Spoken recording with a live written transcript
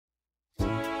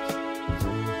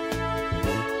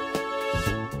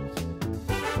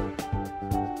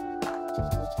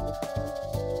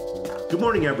Good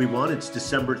morning, everyone. It's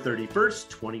December 31st,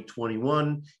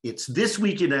 2021. It's This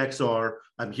Week in XR.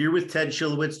 I'm here with Ted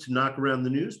Schilowitz to knock around the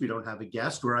news. We don't have a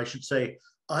guest, or I should say,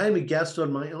 I am a guest on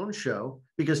my own show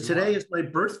because today is my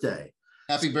birthday.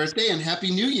 Happy birthday and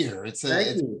Happy New Year. It's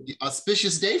an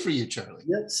auspicious day for you, Charlie.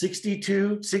 Yeah,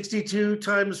 62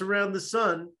 times around the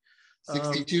sun.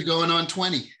 62 going on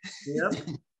 20. Yep.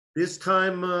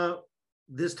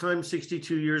 This time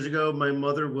 62 years ago, my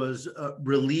mother was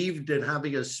relieved and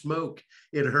having a smoke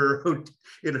in her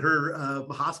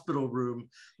hospital room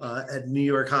at New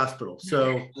York Hospital.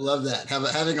 So I love that.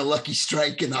 Having a lucky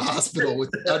strike in the hospital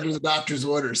under the doctor's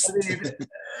orders.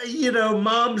 I mean,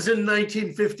 moms in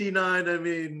 1959. I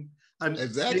mean,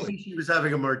 exactly. Maybe she was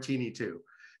having a martini too.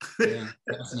 Yeah,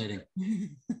 fascinating.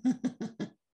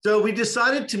 So we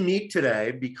decided to meet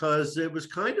today because it was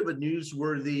kind of a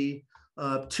newsworthy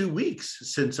 2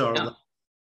 weeks since our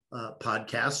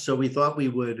podcast. So we thought we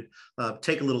would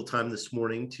take a little time this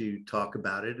morning to talk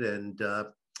about it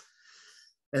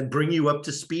and bring you up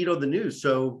to speed on the news.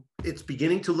 So it's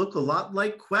beginning to look a lot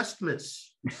like Questmas.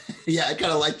 Yeah, I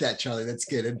kind of like that, Charlie. That's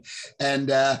good.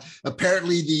 And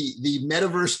apparently the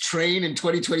metaverse train in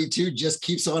 2022 just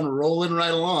keeps on rolling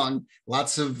right along.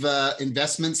 Lots of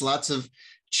investments, lots of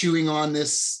chewing on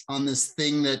this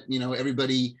thing that,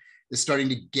 everybody is starting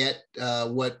to get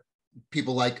what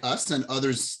people like us and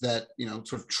others that,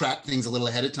 sort of track things a little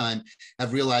ahead of time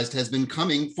have realized has been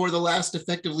coming for the last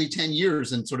effectively 10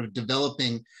 years and sort of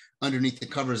developing underneath the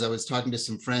covers. I was talking to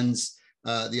some friends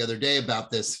the other day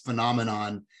about this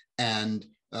phenomenon and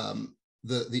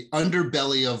the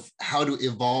underbelly of how to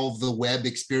evolve the web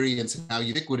experience and how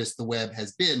ubiquitous the web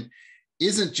has been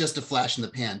isn't just a flash in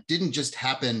the pan, didn't just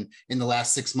happen in the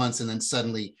last 6 months and then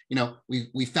suddenly,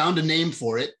 we found a name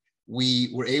for it.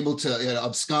 We were able to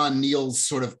abscond Neil's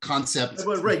sort of concept.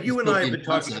 Well, right. You and I have been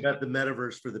talking about the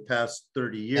metaverse for the past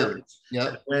 30 years.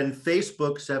 Yep. When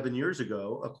Facebook 7 years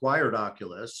ago acquired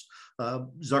Oculus,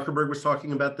 Zuckerberg was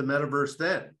talking about the metaverse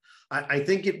then. I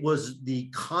think it was the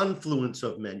confluence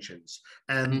of mentions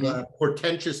and the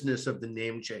portentousness of the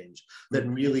name change that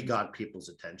really got people's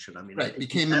attention. I mean, right,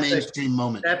 became a mainstream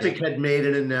moment. Epic had made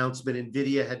an announcement,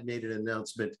 NVIDIA had made an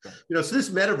announcement. So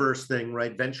this metaverse thing,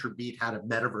 right? VentureBeat had a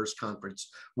metaverse conference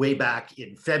way back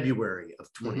in February of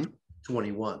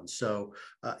 2021. So,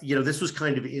 this was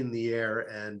kind of in the air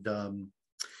and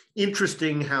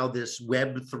interesting how this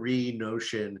Web3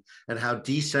 notion and how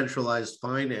decentralized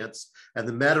finance and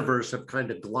the metaverse have kind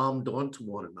of glommed onto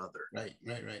one another.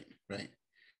 Right.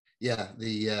 Yeah,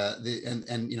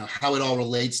 and how it all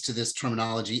relates to this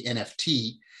terminology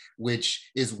NFT,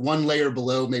 which is one layer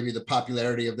below maybe the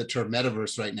popularity of the term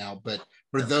metaverse right now. But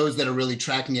for those that are really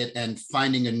tracking it and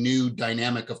finding a new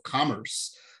dynamic of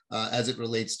commerce as it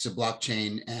relates to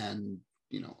blockchain and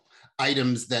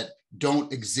items that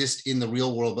don't exist in the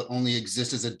real world, but only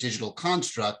exist as a digital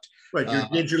construct. Right, your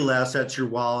digital assets, your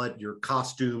wallet, your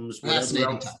costumes,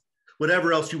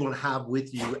 whatever else you want to have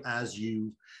with you as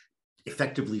you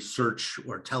effectively search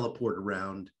or teleport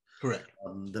around. Correct.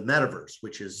 The metaverse,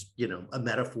 which is, a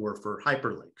metaphor for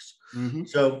hyperlinks.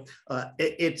 So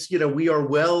it's, we are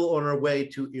well on our way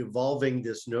to evolving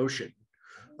this notion.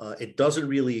 It doesn't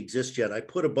really exist yet. I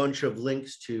put a bunch of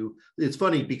links to, it's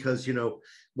funny because,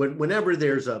 whenever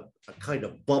there's a kind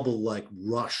of bubble-like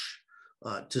rush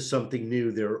to something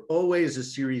new, there are always a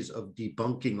series of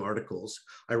debunking articles.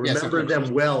 I remember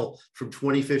them well from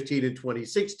 2015 and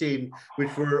 2016,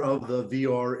 which were of the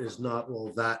VR is not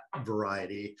all that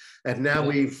variety. And now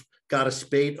we've got a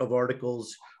spate of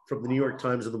articles from the New York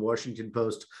Times and the Washington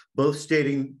Post, both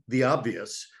stating the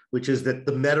obvious, which is that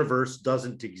the metaverse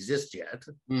doesn't exist yet,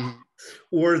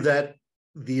 or that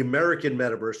the American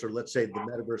metaverse, or let's say the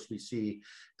metaverse we see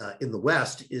in the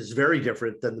West, is very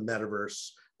different than the metaverse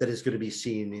that is going to be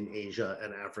seen in Asia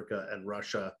and Africa and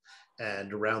Russia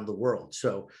and around the world.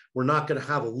 So we're not going to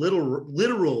have a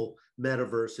literal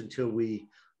metaverse until we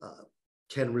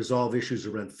can resolve issues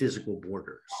around physical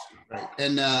borders. Right.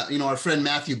 And, our friend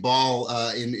Matthew Ball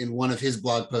in one of his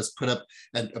blog posts put up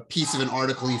a piece of an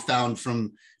article he found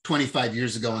from 25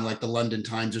 years ago in like the London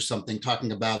Times or something,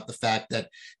 talking about the fact that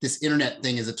this internet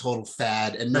thing is a total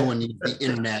fad and no one needs the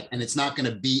internet and it's not going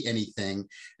to be anything.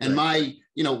 And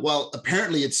well,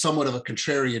 apparently it's somewhat of a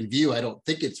contrarian view. I don't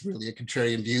think it's really a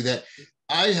contrarian view, that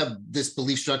I have this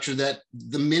belief structure that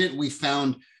the minute we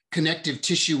found connective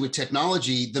tissue with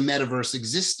technology, the metaverse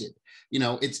existed.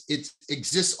 It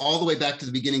exists all the way back to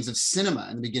the beginnings of cinema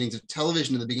and the beginnings of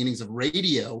television and the beginnings of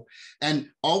radio. And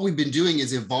all we've been doing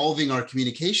is evolving our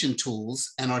communication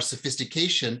tools and our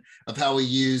sophistication of how we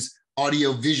use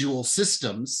audio visual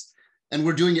systems And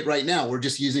we're doing it right now. We're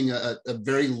just using a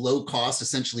very low cost,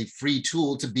 essentially free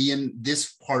tool to be in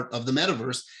this part of the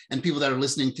metaverse. And people that are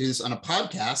listening to this on a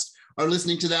podcast are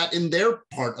listening to that in their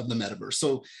part of the metaverse.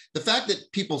 So the fact that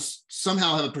people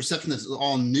somehow have a perception that's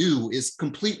all new is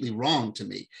completely wrong to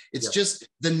me. It's just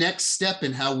the next step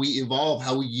in how we evolve,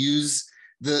 how we use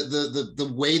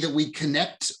the way that we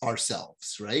connect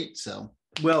ourselves, right? So,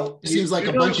 well, it seems like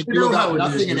a bunch of do about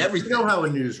nothing and everything. You know how a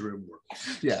newsroom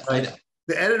works. Yeah, right? I know.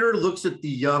 The editor looks at the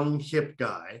young hip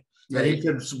guy and he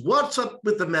says, "What's up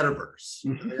with the metaverse?"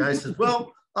 And the guy says,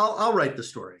 "Well, I'll write the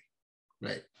story."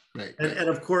 Right. And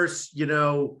of course, you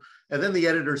know, and then the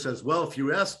editor says, "Well, if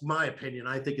you ask my opinion,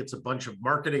 I think it's a bunch of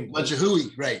marketing, bunch of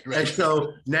hooey." Right. And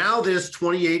so now this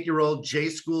 28-year-old J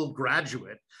school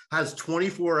graduate has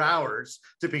 24 hours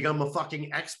to become a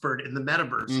fucking expert in the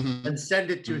metaverse and send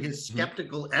it to his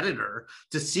skeptical editor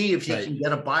to see if he can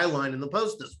get a byline in the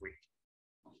Post this week.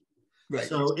 Right.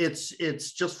 So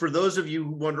it's just for those of you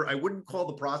who wonder, I wouldn't call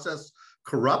the process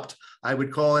corrupt. I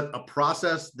would call it a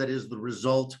process that is the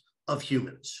result of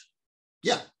humans.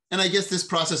 Yeah. And I guess this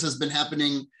process has been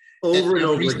happening over and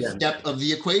over every again. Step of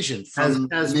the equation.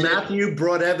 As Matthew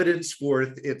brought evidence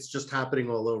forth, it's just happening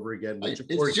all over again. Which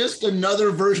it's just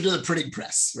another version of the printing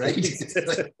press, right?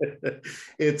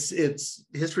 it's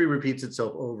history repeats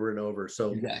itself over and over.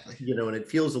 So, exactly. You know, and it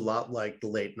feels a lot like the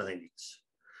late 90s.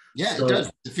 Yeah, so, it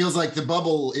does. It feels like the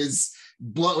bubble is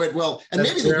blowing. Well, and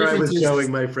maybe the difference is going,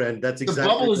 my friend. That's exactly the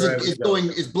bubble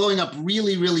is blowing up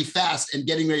really, really fast and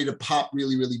getting ready to pop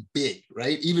really, really big,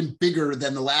 right? Even bigger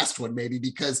than the last one, maybe,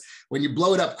 because when you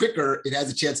blow it up quicker, it has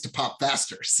a chance to pop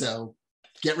faster. So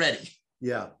get ready.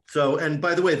 Yeah. So, and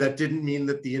by the way, that didn't mean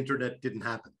that the internet didn't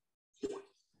happen.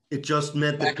 It just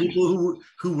meant that people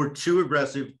who were too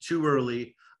aggressive too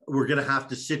early were going to have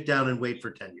to sit down and wait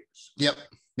for 10 years. Yep.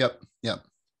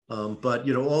 But,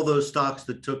 you know, all those stocks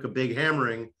that took a big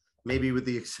hammering, maybe with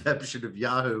the exception of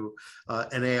Yahoo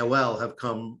and AOL, have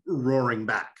come roaring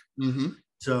back.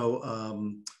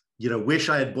 So, you know, wish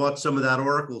I had bought some of that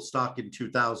Oracle stock in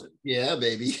 2000. Yeah,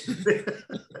 baby.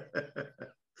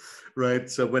 Right.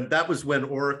 So when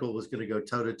Oracle was going to go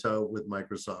toe to toe with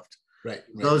Microsoft. Right.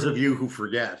 Those of you who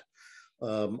forget.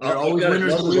 They're always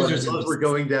winners and losers. We're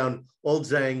going down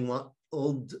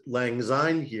Old Lang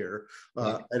Syne here.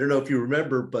 I don't know if you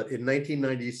remember, but in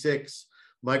 1996,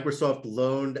 Microsoft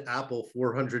loaned Apple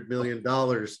 $400 million.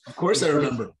 Of course I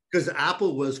remember. Because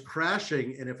Apple was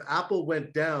crashing, and if Apple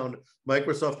went down,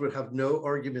 Microsoft would have no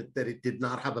argument that it did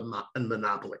not have a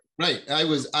monopoly. Right. I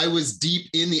was deep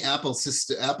in the Apple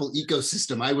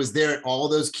ecosystem. I was there at all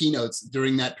those keynotes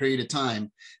during that period of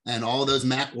time, and all those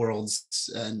Mac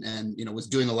worlds, and you know, was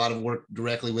doing a lot of work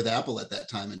directly with Apple at that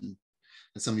time. And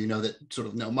as some of you know that sort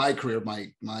of know my career,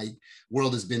 my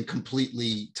world has been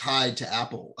completely tied to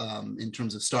Apple in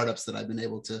terms of startups that I've been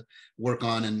able to work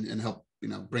on and help, you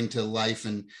know, bring to life.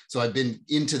 And so I've been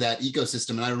into that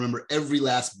ecosystem, and I remember every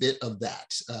last bit of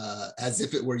that as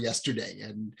if it were yesterday.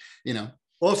 And, you know,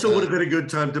 also would have been a good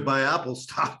time to buy Apple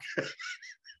stock.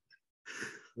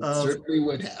 Certainly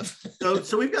would have.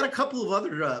 so we've got a couple of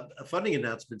other funding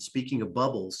announcements. Speaking of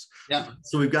bubbles,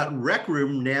 So we've got Rec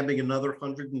Room nabbing another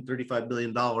 $135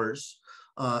 billion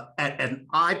at an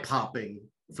eye-popping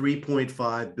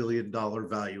 $3.5 billion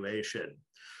valuation.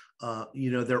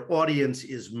 You know, their audience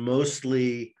is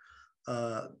mostly,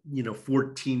 you know,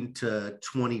 14 to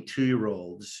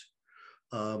 22-year-olds.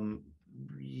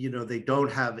 You know, they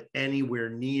don't have anywhere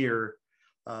near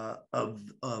of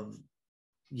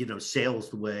you know, sales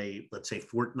the way, let's say,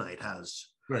 Fortnite has.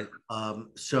 Right.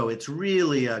 So it's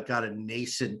really got a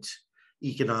nascent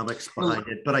economics behind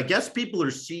it. But I guess people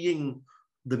are seeing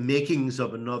the makings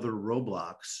of another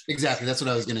Roblox. Exactly. That's what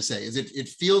I was going to say. Is it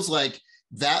feels like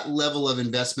that level of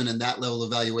investment and that level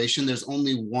of valuation, there's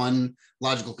only one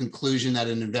logical conclusion that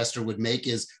an investor would make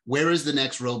is, where is the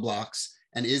next Roblox?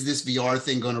 And is this VR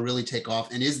thing going to really take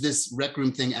off? And is this Rec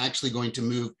Room thing actually going to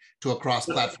move to a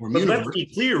cross-platform universe? Let's be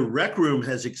clear, Rec Room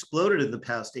has exploded in the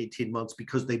past 18 months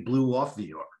because they blew off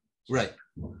VR. Right.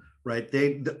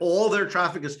 All their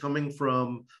traffic is coming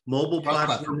from mobile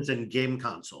platforms and game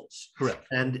consoles. Correct.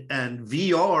 And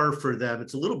VR for them,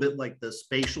 it's a little bit like the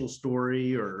Spatial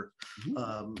Story or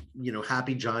you know,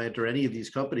 Happy Giant or any of these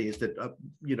companies that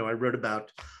you know, I wrote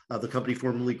about the company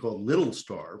formerly called Little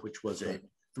Star, which was a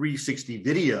 360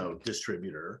 video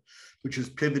distributor, which has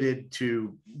pivoted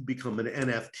to become an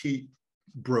NFT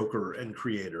broker and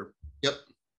creator. Yep.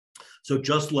 So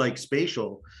just like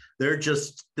Spatial, they're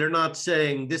not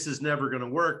saying this is never going to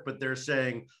work, but they're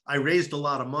saying I raised a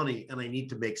lot of money and I need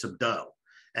to make some dough.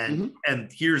 And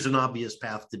here's an obvious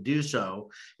path to do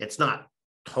so. It's not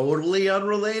totally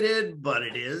unrelated, but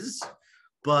it is.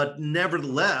 but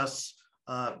nevertheless,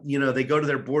 they go to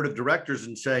their board of directors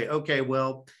and say, okay,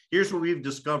 well, here's what we've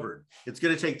discovered. It's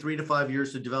going to take 3 to 5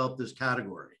 years to develop this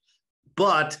category,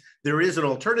 but there is an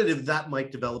alternative that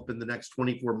might develop in the next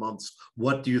 24 months.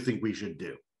 What do you think we should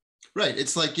do? Right.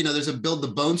 It's like, there's a build the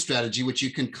bone strategy, which you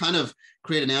can kind of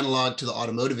create an analog to the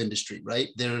automotive industry, right?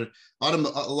 A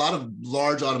lot of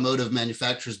large automotive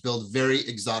manufacturers build very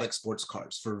exotic sports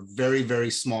cars for a very, very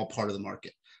small part of the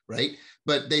market, right?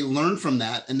 But they learn from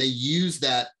that and they use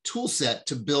that tool set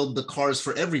to build the cars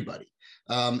for everybody.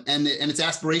 And it's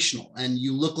aspirational, and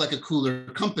you look like a cooler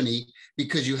company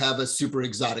because you have a super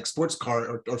exotic sports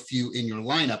car or few in your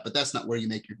lineup, but that's not where you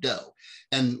make your dough.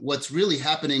 And what's really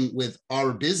happening with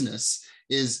our business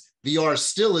is VR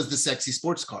still is the sexy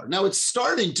sports car. Now it's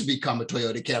starting to become a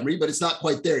Toyota Camry, but it's not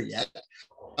quite there yet.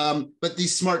 But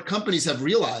these smart companies have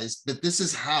realized that this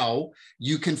is how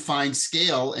you can find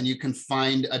scale and you can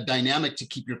find a dynamic to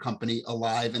keep your company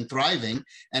alive and thriving.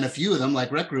 And a few of them,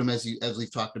 like Rec Room, as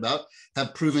we've talked about,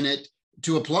 have proven it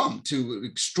to a plumb, to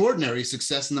extraordinary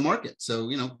success in the market. So,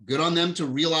 good on them to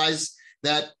realize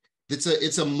that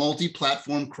it's a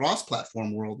multi-platform,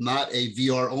 cross-platform world, not a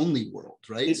VR-only world,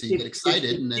 right? So you get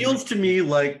excited. It feels to me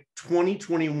like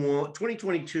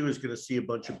 2022 is going to see a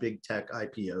bunch of big tech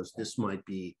IPOs. This might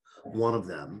be one of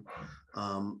them.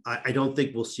 I don't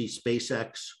think we'll see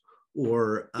SpaceX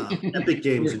or Epic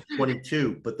Games in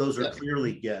 22, but those are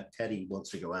clearly, Teddy wants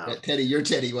to go out. Your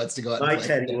Teddy wants to go out. My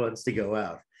Teddy wants to go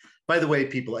out. By the way,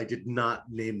 people, I did not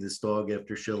name this dog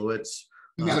after Schilowitz.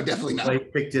 No, definitely not. I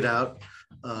picked it out.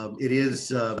 It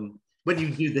is when you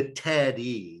do the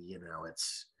Teddy,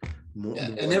 it's more.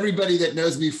 And everybody that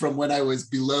knows me from when I was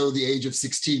below the age of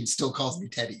 16 still calls me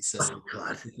Teddy. So, oh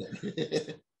God.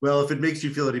 Well, if it makes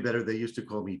you feel any better, they used to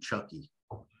call me Chucky.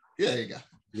 Yeah, there you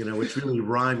go. Which really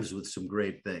rhymes with some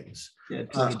great things. Yeah,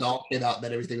 until the doll came out,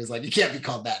 then everything was like, you can't be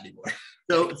called that anymore.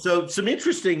 So some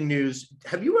interesting news.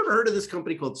 Have you ever heard of this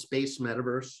company called Space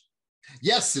Metaverse?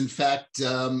 Yes, in fact,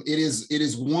 it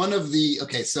is one of the,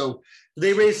 so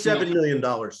they raised $7 million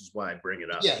is why I bring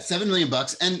it up. Yeah, $7 million.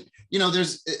 And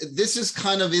this is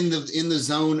kind of in the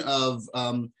zone of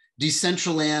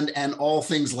Decentraland and all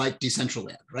things like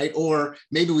Decentraland, right? Or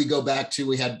maybe we go back to,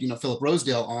 we had Philip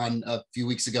Rosedale on a few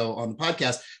weeks ago on the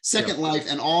podcast, Second Life,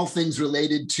 and all things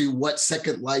related to what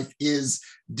Second Life is,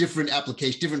 different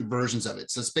applications, different versions of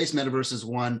it. So Space Metaverse is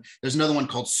one. There's another one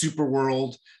called Super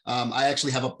World. I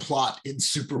actually have a plot in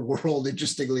Super World,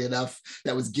 interestingly enough,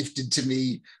 that was gifted to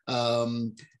me.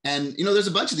 And there's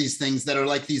a bunch of these things that are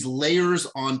like these layers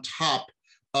on top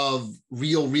of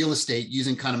real estate,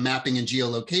 using kind of mapping and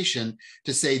geolocation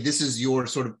to say, this is your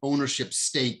sort of ownership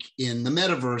stake in the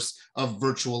metaverse of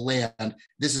virtual land.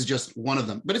 This is just one of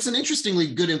them, but it's an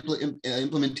interestingly good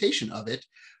implementation of it.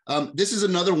 This is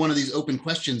another one of these open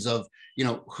questions of,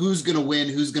 who's going to win,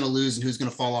 who's going to lose, and who's going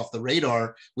to fall off the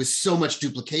radar with so much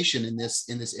duplication in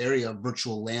this area of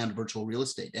virtual land, virtual real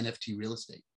estate, NFT real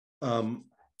estate.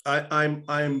 I'm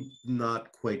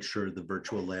not quite sure the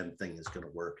virtual land thing is going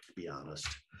to work, to be honest.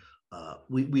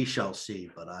 We shall see,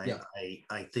 but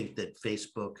I think that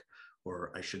Facebook,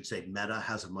 or I should say Meta,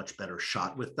 has a much better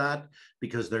shot with that,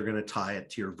 because they're going to tie it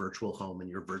to your virtual home and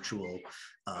your virtual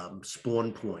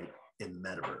spawn point in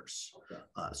metaverse.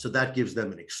 So that gives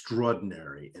them an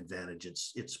extraordinary advantage.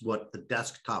 It's what the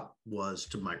desktop was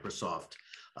to Microsoft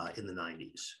in the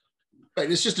 90s. Right,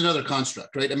 it's just another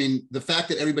construct, right? I mean, the fact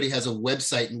that everybody has a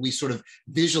website and we sort of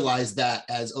visualize that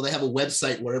as, they have a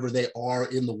website wherever they are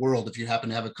in the world. If you happen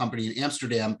to have a company in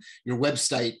Amsterdam, your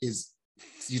website is,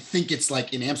 you think it's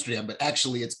like in Amsterdam, but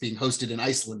actually it's being hosted in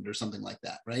Iceland or something like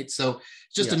that, right? So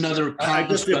it's just another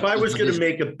construct. If I was going to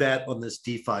make a bet on this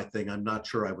DeFi thing, I'm not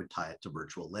sure I would tie it to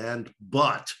virtual land,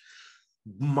 but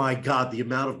my God, the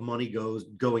amount of money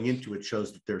going into it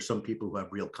shows that there's some people who have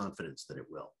real confidence that it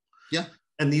will. Yeah.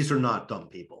 And these are not dumb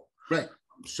people. Right.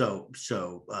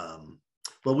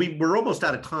 Well, we're almost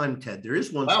out of time, Ted. There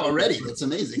is one. Wow, already. That's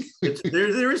amazing.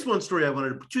 There is one story I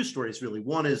wanted, two stories really.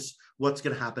 One is what's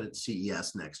going to happen at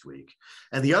CES next week.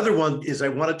 And the other one is I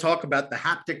want to talk about the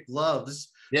haptic gloves.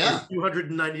 Yeah.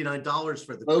 $299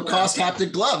 for the low-cost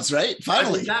haptic gloves, right?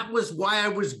 Finally. That was why I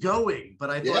was going,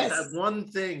 but I thought that one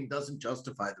thing doesn't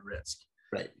justify the risk.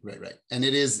 Right. And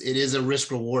it is a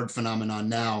risk reward phenomenon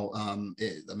now.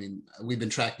 We've been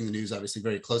tracking the news obviously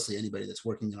very closely, anybody that's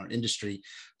working in our industry,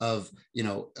 of,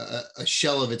 a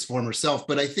shell of its former self,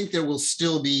 but I think there will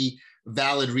still be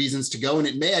valid reasons to go. And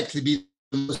it may actually be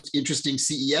the most interesting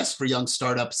CES for young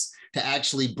startups to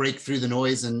actually break through the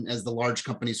noise, and as the large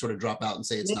companies sort of drop out and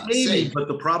say it's not safe. But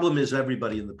the problem is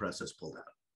everybody in the press has pulled out.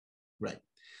 Right.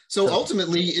 So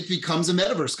ultimately, it becomes a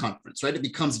metaverse conference, right? It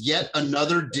becomes yet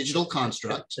another digital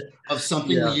construct of something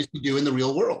we used to do in the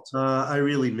real world. I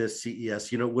really miss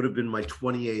CES. It would have been my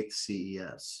 28th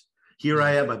CES. Here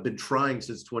I am. I've been trying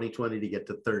since 2020 to get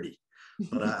to 30.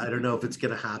 But I don't know if it's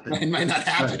going to happen. It might not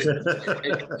happen.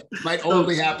 It might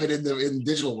only happen in the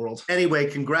digital world. Anyway,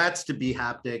 congrats to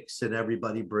bHaptics and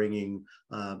everybody bringing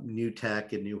new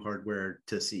tech and new hardware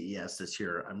to CES this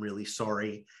year. I'm really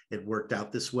sorry it worked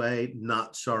out this way.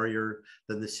 Not sorrier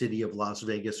than the city of Las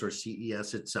Vegas or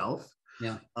CES itself.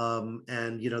 Yeah.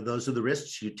 And those are the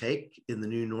risks you take in the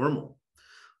new normal.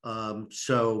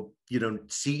 So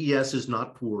CES is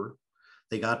not poor.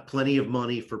 They got plenty of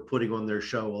money for putting on their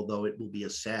show, although it will be a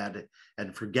sad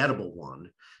and forgettable one.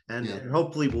 And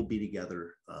hopefully we'll be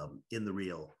together in the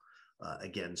real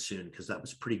again soon, because that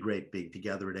was pretty great being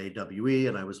together at AWE.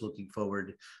 And I was looking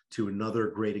forward to another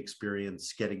great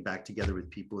experience getting back together with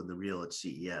people in the real at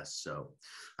CES. So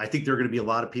I think there are going to be a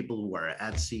lot of people who are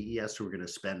at CES who are going to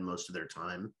spend most of their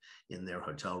time in their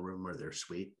hotel room or their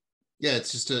suite. Yeah,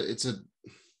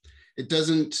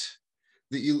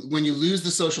 when you lose the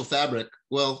social fabric,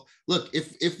 well, look,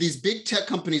 if these big tech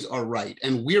companies are right,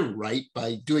 and we're right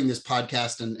by doing this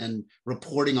podcast and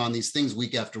reporting on these things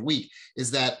week after week,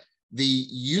 is that the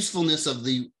usefulness of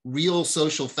the real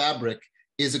social fabric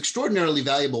is extraordinarily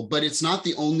valuable, but it's not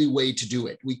the only way to do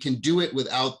it. We can do it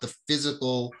without the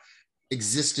physical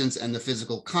existence and the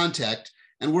physical contact.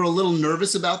 And we're a little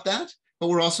nervous about that, but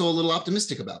we're also a little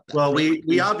optimistic about that. Well,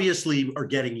 we obviously are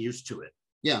getting used to it.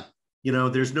 Yeah.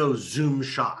 There's no Zoom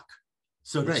shock,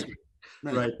 so to speak,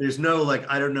 right? There's no,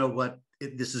 I don't know what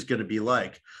this is going to be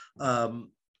like,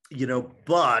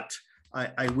 but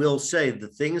I will say the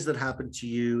things that happen to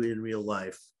you in real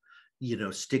life,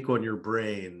 stick on your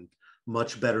brain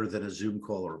much better than a Zoom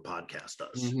call or a podcast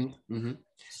does. Mm-hmm, mm-hmm.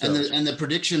 So, and the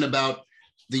prediction about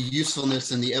the usefulness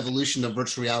and the evolution of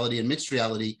virtual reality and mixed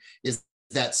reality is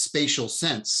that spatial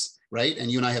sense. Right.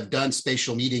 And you and I have done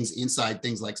spatial meetings inside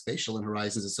things like Spatial and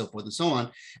Horizons and so forth and so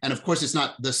on. And of course, it's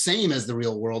not the same as the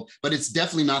real world, but it's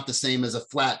definitely not the same as a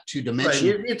flat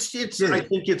two-dimensional. Right. I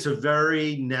think it's a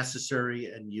very necessary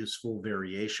and useful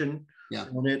variation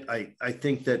on it. I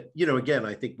think that, again,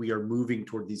 I think we are moving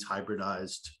toward these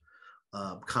hybridized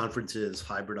conferences,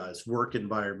 hybridized work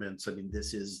environments. I mean,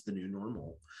 this is the new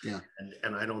normal. Yeah.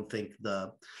 And I don't think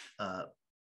the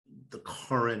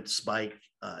current spike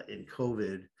in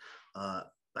COVID,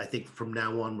 I think from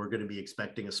now on, we're going to be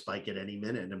expecting a spike at any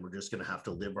minute, and we're just going to have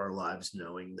to live our lives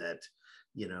knowing that,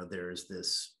 there's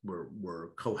this, we're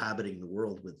cohabiting the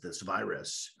world with this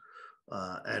virus,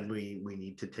 and we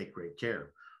need to take great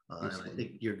care. And I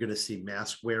think you're going to see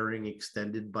mask wearing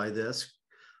extended by this.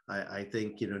 I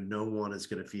think, no one is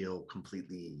going to feel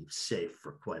completely safe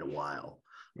for quite a while.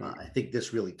 I think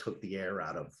this really took the air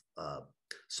out of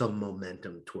some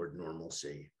momentum toward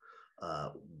normalcy.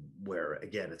 Where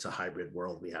again, it's a hybrid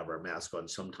world. We have our mask on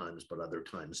sometimes, but other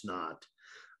times not.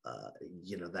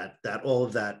 That all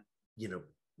of that,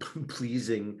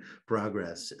 pleasing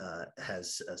progress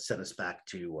has sent us back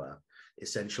to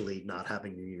essentially not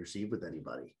having New Year's Eve with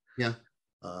anybody. Yeah.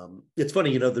 It's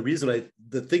funny,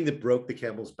 the thing that broke the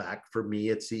camel's back for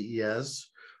me at CES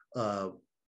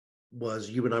was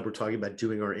you and I were talking about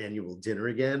doing our annual dinner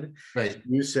again. Right.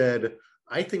 You said,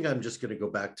 I think I'm just going to go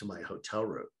back to my hotel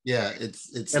room. Yeah,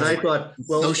 it's. And I thought,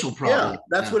 well, social problem. Yeah,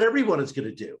 that's what everyone is going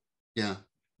to do. Yeah,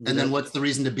 and then what's the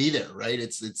reason to be there, right?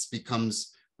 It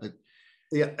becomes.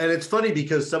 Yeah, and it's funny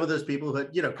because some of those people who,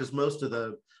 because most of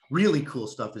the really cool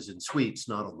stuff is in suites,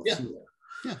 not on the floor.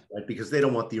 Yeah. Right, because they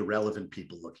don't want the irrelevant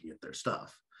people looking at their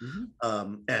stuff.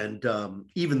 Mm-hmm. And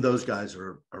even those guys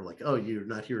are like, oh, you're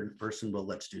not here in person. Well,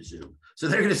 let's do Zoom. So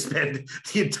they're going to spend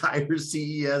the entire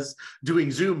CES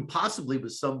doing Zoom, possibly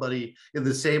with somebody in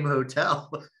the same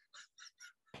hotel.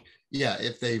 Yeah,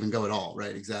 if they even go at all,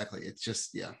 right? Exactly. It's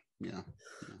just, yeah.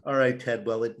 All right, Ted.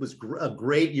 Well, it was a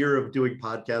great year of doing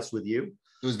podcasts with you.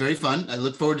 It was very fun. I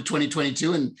look forward to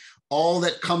 2022 and all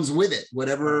that comes with it,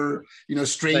 whatever,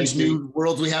 strange new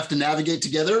worlds we have to navigate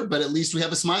together, but at least we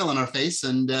have a smile on our face.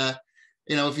 And,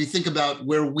 if you think about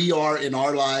where we are in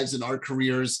our lives and our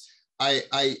careers,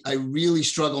 I really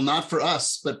struggle, not for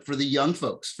us, but for the young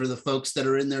folks, for the folks that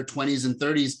are in their 20s and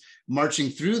 30s, marching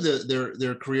through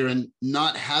their career and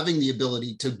not having the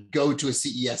ability to go to a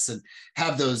CES and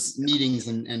have those meetings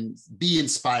and be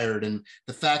inspired. And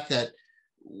the fact that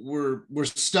we're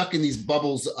stuck in these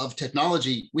bubbles of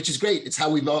technology, which is great. It's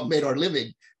how we've all made our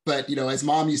living. But, as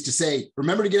mom used to say,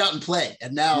 remember to get out and play.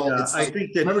 And now it's I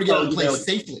think that, remember to get out and play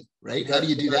safely, right? How do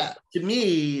you do that? To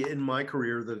me, in my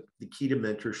career, the key to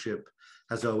mentorship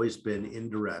has always been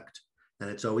indirect And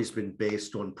it's always been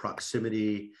based on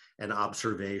proximity and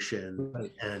observation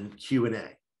and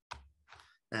Q&A.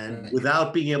 And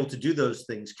without being able to do those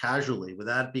things casually,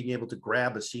 without being able to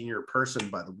grab a senior person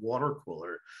by the water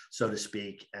cooler, so to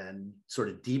speak, and sort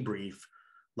of debrief,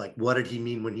 like, what did he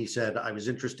mean when he said, I was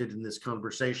interested in this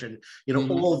conversation? You know,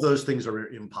 all of those things are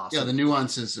impossible. Yeah, the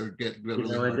nuances are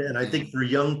really hard. And I think for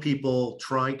young people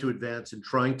trying to advance and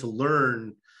trying to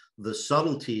learn the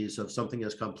subtleties of something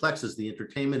as complex as the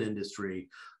entertainment industry,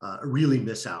 really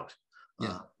miss out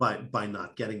by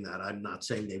not getting that. I'm not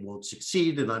saying they won't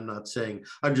succeed, and I'm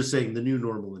just saying the new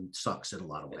normal sucks in a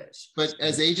lot of ways. But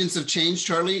as agents of change,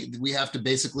 Charlie, we have to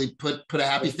basically put a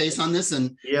happy face on this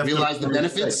and realize the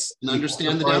benefits and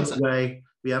understand the downside.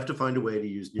 We have to find a way to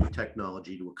use new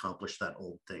technology to accomplish that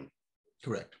old thing.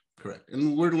 Correct.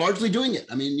 And we're largely doing it.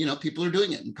 I mean, you know, people are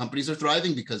doing it and companies are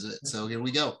thriving because of it. So here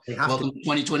we go. Welcome to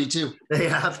 2022. They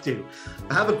have to.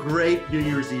 Have a great New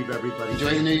Year's Eve, everybody.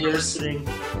 Enjoy the New Year's.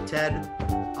 Ted,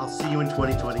 I'll see you in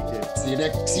 2022. See you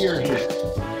next year.